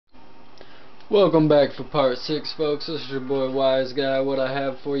Welcome back for part 6, folks. This is your boy YzGy. What I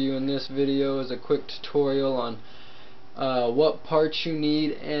have for you in this video is a quick tutorial on what parts you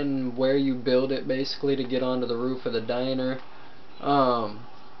need and where you build it, basically, to get onto the roof of the diner.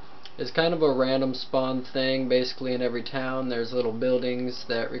 It's kind of a random spawn thing. Basically, in every town there's little buildings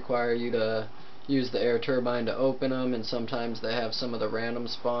that require you to use the air turbine to open them, and sometimes they have some of the random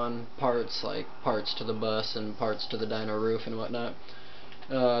spawn parts, like parts to the bus and parts to the diner roof and whatnot.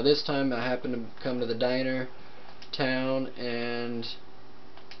 This time I happened to come to the diner town and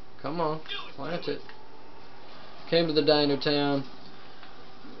come on, plant it. Came to the diner town,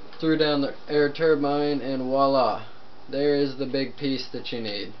 threw down the air turbine, and voila, there is the big piece that you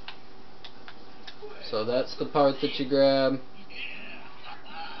need. So that's the part that you grab.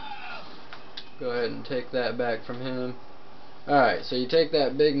 Go ahead and take that back from him. Alright, so you take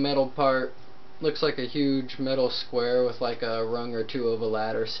that big metal part. Looks like a huge metal square with like a rung or two of a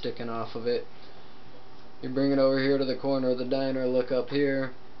ladder sticking off of it. You bring it over here to the corner of the diner, look up here,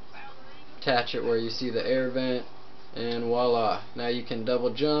 attach it where you see the air vent, and voila. Now you can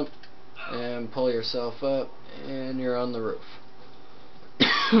double jump and pull yourself up and you're on the roof.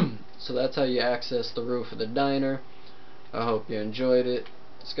 So that's how you access the roof of the diner. I hope you enjoyed it.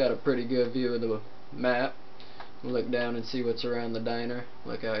 It's got a pretty good view of the map. Look down and see what's around the diner.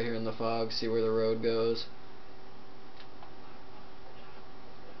 Look out here in the fog, see where the road goes.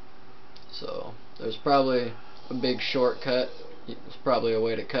 So there's probably a big shortcut. There's probably a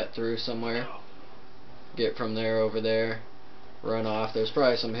way to cut through somewhere, get from there over there, run off. There's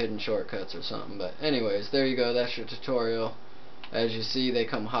probably some hidden shortcuts or something, but anyways, there you go. That's your tutorial. As you see, they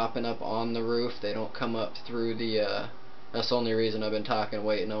come hopping up on the roof. They don't come up through the that's the only reason I've been talking,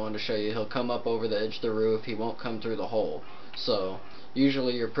 waiting. I wanted to show you. He'll come up over the edge of the roof. He won't come through the hole. So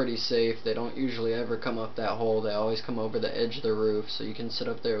usually you're pretty safe. They don't usually ever come up that hole. They always come over the edge of the roof, so you can sit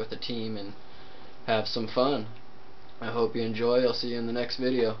up there with the team and have some fun. I hope you enjoy. I'll see you in the next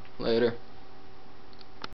video. Later.